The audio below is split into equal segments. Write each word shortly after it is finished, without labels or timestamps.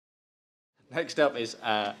Next up is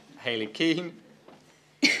Hayley Keen.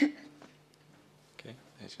 Okay,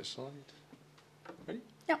 there's your slide. Ready?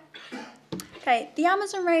 Yep. Okay, the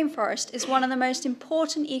Amazon rainforest is one of the most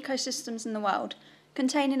important ecosystems in the world,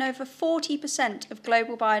 containing over 40% of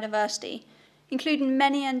global biodiversity, including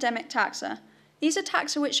many endemic taxa. These are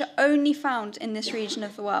taxa which are only found in this region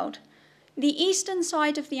of the world. The eastern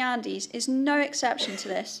side of the Andes is no exception to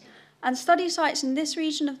this, and study sites in this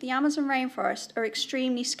region of the Amazon rainforest are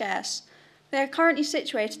extremely scarce. They are currently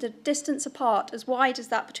situated a distance apart as wide as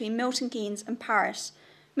that between Milton Keynes and Paris,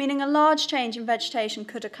 meaning a large change in vegetation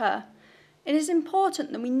could occur. It is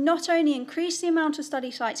important that we not only increase the amount of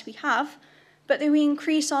study sites we have, but that we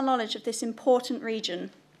increase our knowledge of this important region.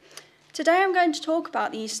 Today I'm going to talk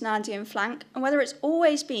about the Eastern Andean flank and whether it's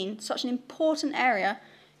always been such an important area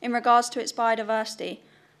in regards to its biodiversity,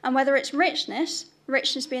 and whether its richness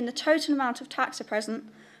being the total amount of taxa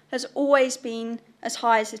present, has always been as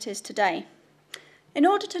high as it is today. In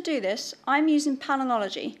order to do this, I'm using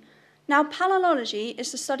palynology. Now, palynology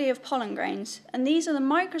is the study of pollen grains, and these are the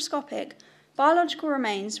microscopic biological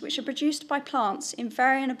remains which are produced by plants in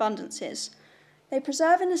varying abundances. They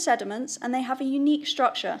preserve in the sediments, and they have a unique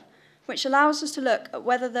structure, which allows us to look at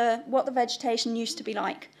what the vegetation used to be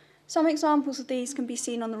like. Some examples of these can be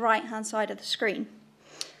seen on the right-hand side of the screen.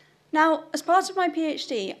 Now, as part of my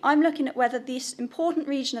PhD, I'm looking at whether this important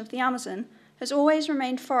region of the Amazon has always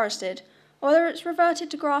remained forested, or whether it's reverted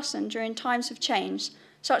to grassland during times of change,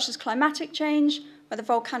 such as climatic change, whether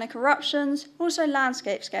volcanic eruptions, also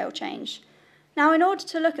landscape scale change. Now, in order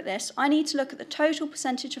to look at this, I need to look at the total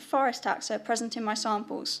percentage of forest taxa present in my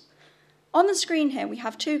samples. On the screen here, we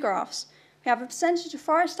have two graphs. We have a percentage of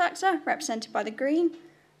forest taxa, represented by the green,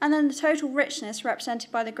 and then the total richness,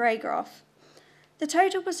 represented by the grey graph. The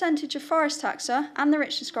total percentage of forest taxa and the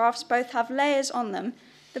richness graphs both have layers on them.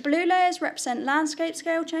 The blue layers represent landscape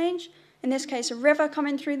scale change, in this case a river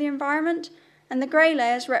coming through the environment, and the grey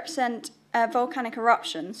layers represent volcanic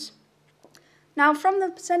eruptions. Now, from the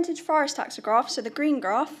percentage forest taxa graph, so the green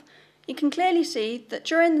graph, you can clearly see that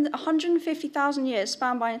during the 150,000 years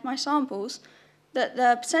spanned by my samples, that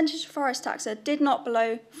the percentage of forest taxa did not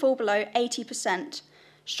fall below 80%,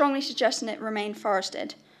 strongly suggesting it remained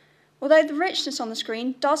forested. Although the richness on the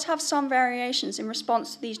screen does have some variations in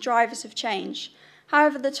response to these drivers of change.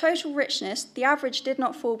 However, the total richness, the average did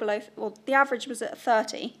not fall below, well, the average was at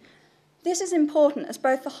 30. This is important as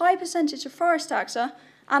both the high percentage of forest taxa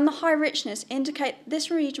and the high richness indicate this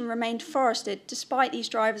region remained forested despite these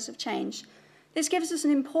drivers of change. This gives us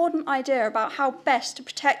an important idea about how best to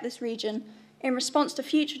protect this region in response to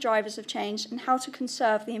future drivers of change and how to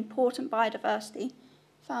conserve the important biodiversity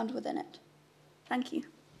found within it. Thank you.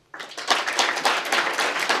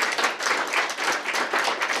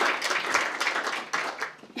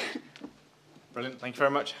 Brilliant. Thank you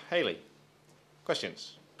very much. Hayley,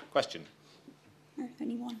 questions? Question? No,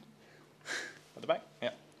 only one. At the back?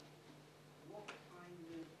 Yeah. What kind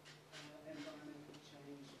of environmental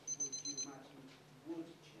change would you imagine would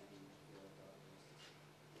change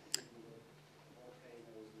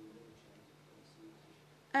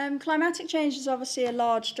biodiversity? Climatic change is obviously a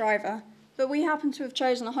large driver, but we happen to have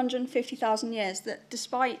chosen 150,000 years that,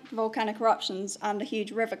 despite volcanic eruptions and a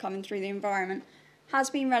huge river coming through the environment, has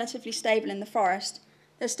been relatively stable in the forest.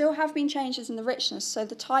 There still have been changes in the richness, so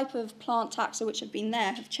the type of plant taxa which have been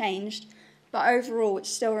there have changed, but overall it's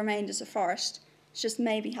still remained as a forest. It's just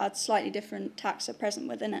maybe had slightly different taxa present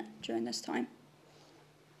within it during this time.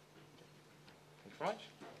 Thank you very much.